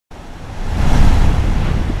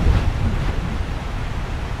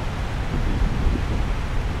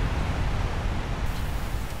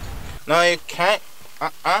No, you can't.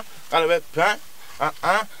 Gotta be bang.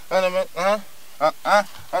 Gotta be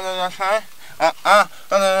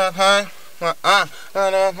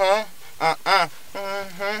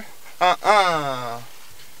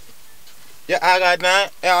yeah, I got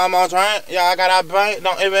that. Yeah, I'm on train. Yeah, I got a brain.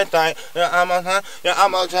 Don't even think. Yeah, I'm on train. Yeah,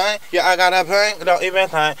 I'm on train. Yeah, I got a brain. Don't even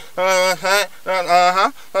think.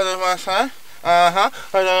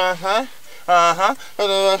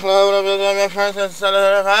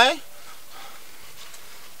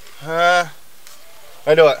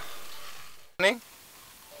 I do it.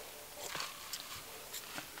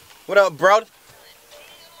 What up, bro?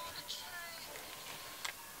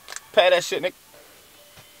 Pay that shit, nigga.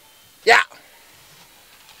 Yeah.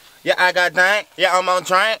 Yeah, I got that. Yeah, I'm on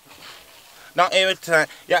train. Don't even think.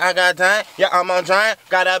 Yeah, I got that. Yeah, I'm on train.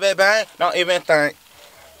 Got a big bang. Don't even think.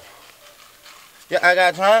 Yeah, I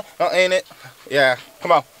got time. Don't ain't it. Yeah,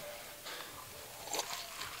 come on.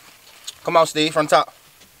 Come on, Steve, from top.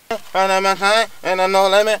 And I'm time, and I know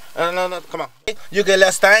limit. Come on. You get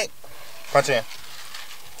less stank. Punch in.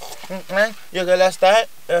 You get less stank.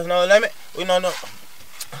 There's no limit. We know no.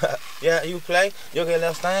 Yeah, you play. You get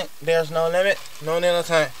less stank. There's no limit. No need of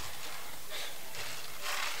time.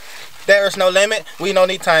 There is no limit. We don't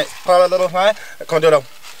need time. Call a little time. Come on, do it.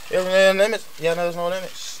 There's no limits. Yeah, there's no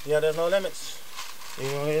limits. Yeah, there's no limits. You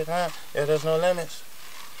don't need time. Yeah, there's no limits.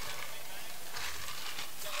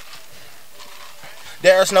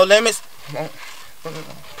 There is no limits.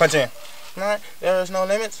 Punch in. Alright, there is no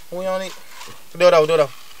limits. We only do it. Do it.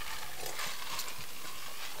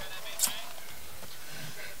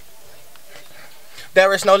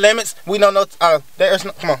 There is no limits. We don't know. There is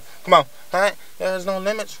no. Come on. Alright, there is no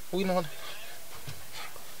limits. We don't.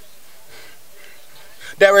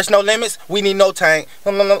 There is no limits. We need no time.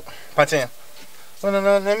 No. Punch in.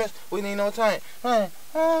 No limits. We need no time.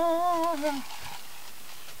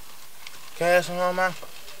 Cash on my.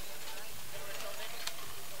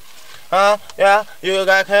 Yeah. You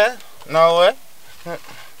got cash? No way.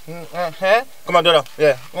 Come on, do it.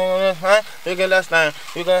 Yeah. You get less time.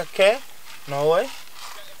 You got cash? No way.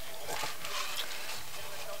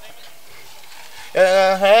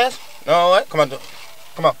 Yeah, cash? No way. Come on, do it.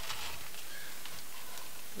 Come on.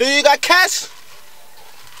 Do you got cash?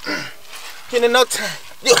 You need no time.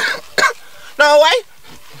 No way.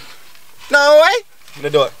 No way.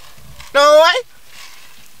 Let's do it. No way.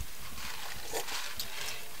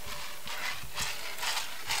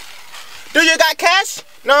 Do you got cash?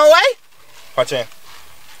 No way. Watch in.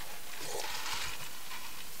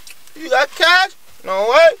 You got cash? No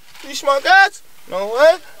way. You smoke gas? No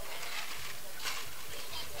way.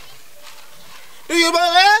 Do you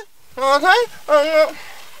believe? Okay.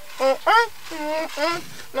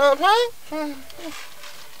 No way.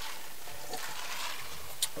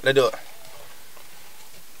 Let's do it.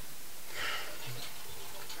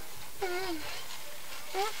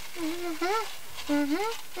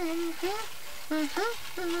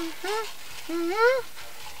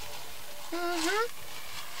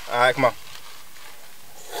 Alright, come on.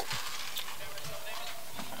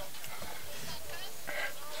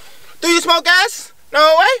 Do you smoke gas?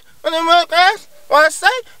 No way. When you smoke gas, what I say?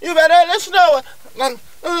 You better listen to it.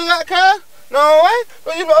 Do you got gas? No way.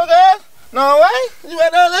 Do you smoke gas? No way. You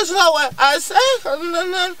better listen to what I say.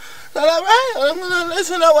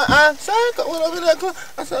 Listen to what I say.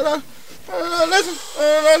 I said, listen.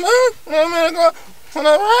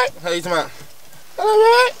 Alright. How you doing?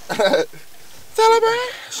 Alright.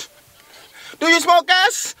 Celebrate. Do you smoke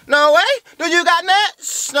gas? No way. Do you got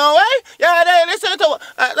nuts? No way. Yeah, they listen to it.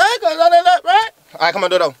 Right? Alright, come on,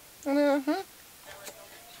 do it.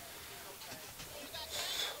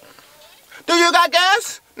 Do you got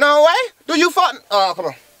gas? No way. Do you fuck? Oh, come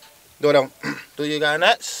on. Do it. Do you got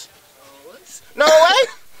nuts? No way.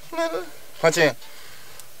 Punch in.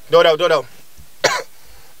 Do it.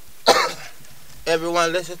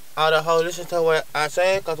 Everyone listen, all the hoes listen to what I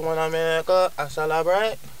say, cause when I'm in America, I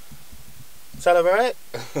celebrate. Celebrate?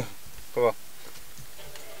 Come on.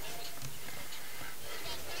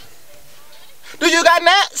 Do you got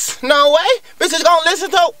nuts? No way. Bitches gonna listen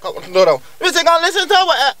to. No. Bitches gonna listen to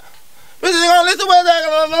what? Bitches gonna listen to what?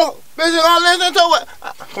 Bitches gonna listen to what?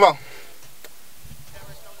 Come on.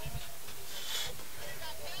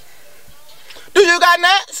 Do you got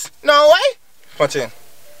nuts? No way. Punch in.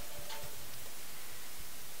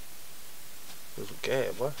 There's some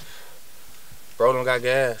gas, boy. Bro don't got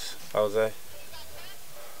gas, Jose.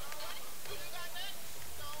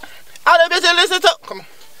 All the bitches listen to. Come on.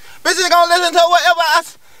 Bitches gonna listen to whatever I.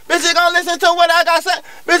 Bitches gonna listen to what I got say.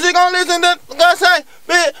 Bitches gonna listen to what I say.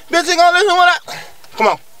 Bitches gonna listen to what I. Come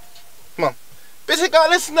on. Bitches gonna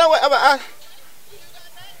listen to whatever I.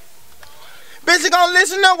 Bitch, you gon'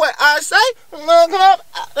 listen to what I say. Come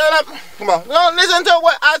on. Don't listen to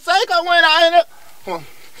what I say, cause when I in the, come on.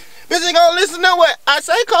 Bitch, you gon' listen to what I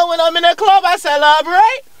say, cause when I'm in the club, I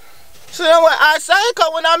celebrate. Listen to what I say,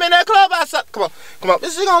 cause when I'm in the club, I say, come on.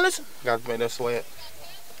 Bitch, you gon' listen. Gotta make that sweat.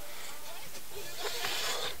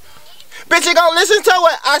 Bitch, you gon' listen to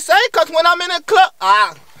what I say, cause when I'm in the club,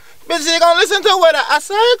 bitch, you gon' listen to what I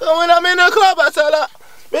say, cause when I'm in the club, I tell her.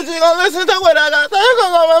 Bitch, you gon' listen to what I got to say, cause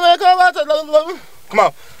when I'm in the club, I tell her. Come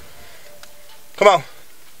on.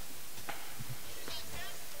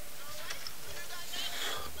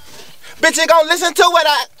 Bitch, you gon' listen to what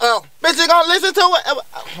bitch, you gon' listen to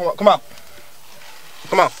what, come on.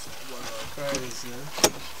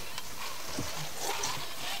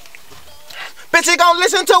 Bitch, you gon'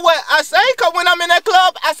 listen to what I say, cause when I'm in the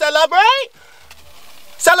club, I celebrate.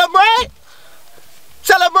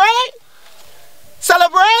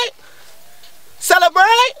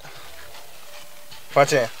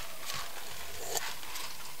 Watch in.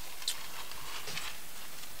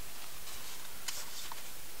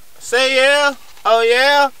 Say yeah, oh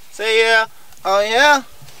yeah, say yeah, oh yeah.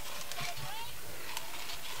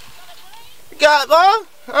 You got it, boy?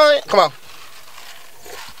 Oh, yeah. Come on.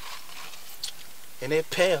 And it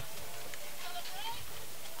pale.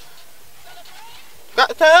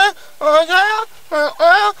 Got time? Oh yeah,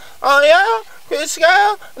 oh yeah. Fish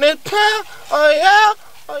scale, and it pale. Oh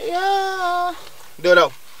yeah. Do it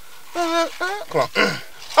though. Come on.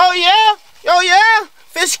 Oh yeah.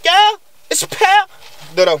 Fish scale, it's pale.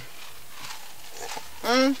 Do it though.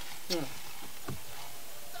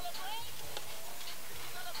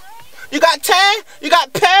 You got tan, you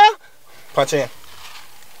got pale. Punch in.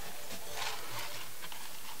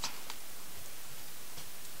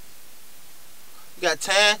 You got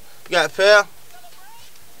tan, you got pale.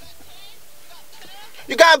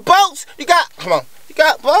 You got boats, you got, come on. You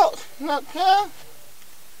got boats, not pale.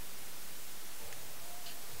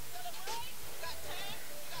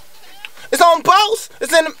 It's on boats,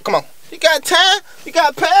 it's in the, come on. You got tan, you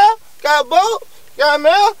got pale, you got boat, you got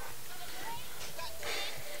mail.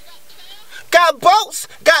 Got boats,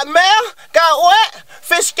 got mail, got what?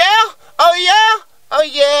 Fish scale, oh yeah.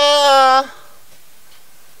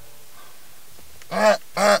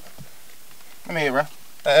 Come here, bro.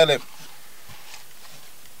 Look.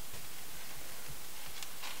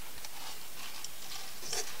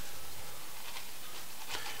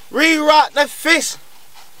 Re-rock the fish.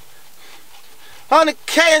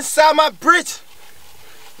 100K inside my bridge.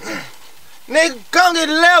 Nigga gon' get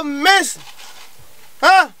a little missing.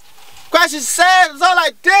 Huh? Crash your saddles all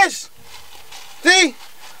like this. See?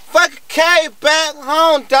 Fucking K back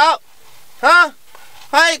home, dog. Huh?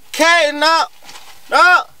 I ain't K up.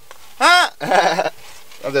 Dog. Huh?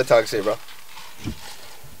 I'm just talking shit, bro.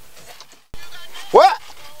 What?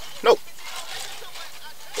 No.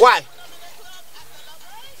 Why?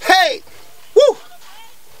 Hey. Woo.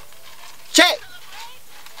 Check.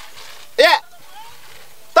 Yeah.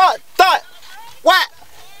 Thought. What?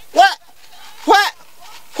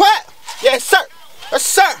 Yes, sir.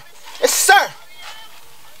 Yes, sir.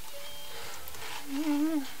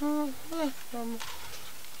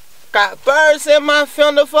 Got birds in my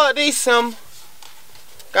funeral for December.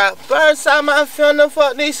 Got birds in my funeral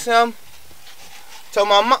for December. Told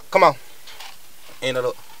my mom, come on. Ain't it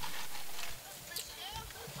up.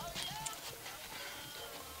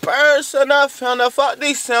 Birds in my funeral for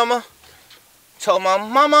December. Told my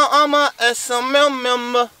mama I'm a SML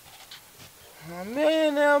member. A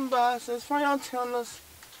million them boxes from your tenders.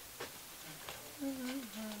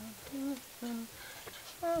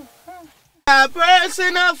 Got birds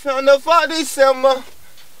in the funeral for December.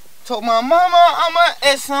 Told my mama I'm a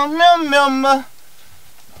SML member.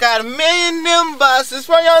 Got a million them boxes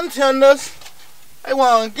from your tenders. They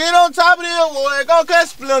wanna get on top of the award, gon' catch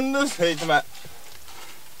splendors. Hey, come on.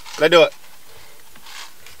 Let's do it.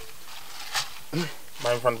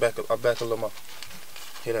 Right in front back a little more.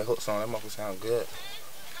 Hear that hook song, that motherfucker sound good.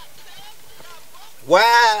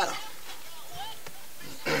 Wow.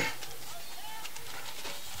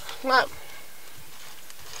 Alright,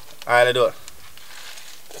 let's do it.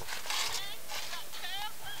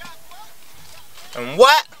 And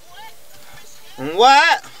what?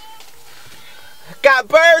 Got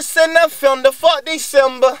birds in the film the 4th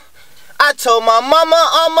December. I told my mama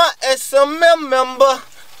I'm a SML member.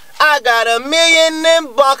 I got a million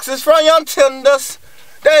in boxes from young tenders.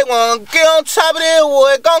 They wanna get on top of their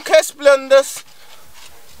wood, gon' catch splendors.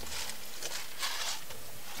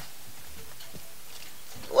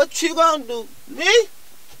 What you gonna do? Me?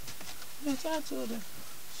 Yes, I told them.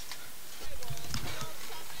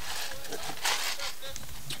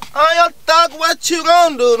 Oh, your thug, what you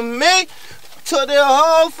gonna do to me? took the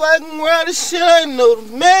whole fucking world, this shit ain't new to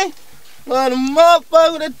me. The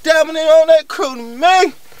motherfucker that dominate on that crew to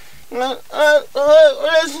me.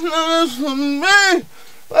 That's news for me.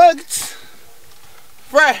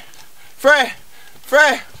 Fred.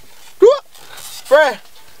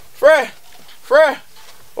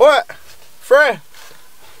 What? Fred.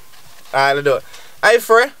 Alright, let's do it. Hey,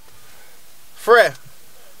 Fred.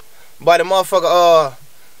 By the motherfucker,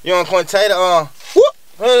 you on Quintator,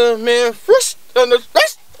 man, fresh on the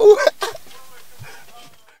rest.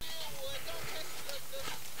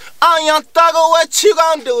 Young Thugger, what you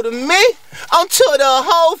gonna do to me? I'm to the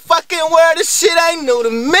whole fucking world, this shit ain't new to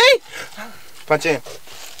me. Punch in.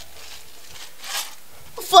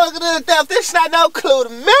 Fuck it to death, this not no clue to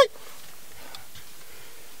me.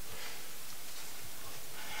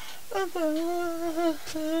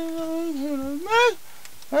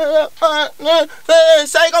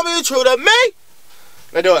 This ain't gonna be true to me.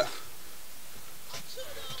 Let's do it.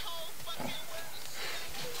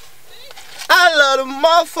 I love the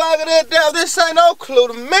motherfucker to death. This ain't no clue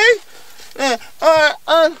to me. The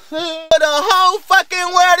whole fucking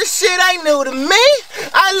world, this shit ain't new to me.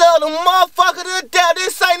 I love the motherfucker to death.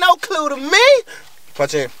 This ain't no clue to me.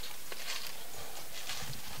 Punch in.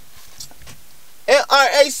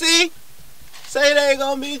 NRAC, say it ain't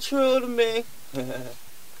gonna be true to me.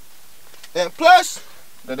 And plus,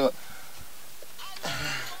 let's do it.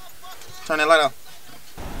 Turn that light on.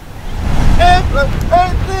 And plus,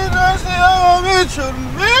 ain't gonna be true to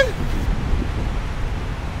me.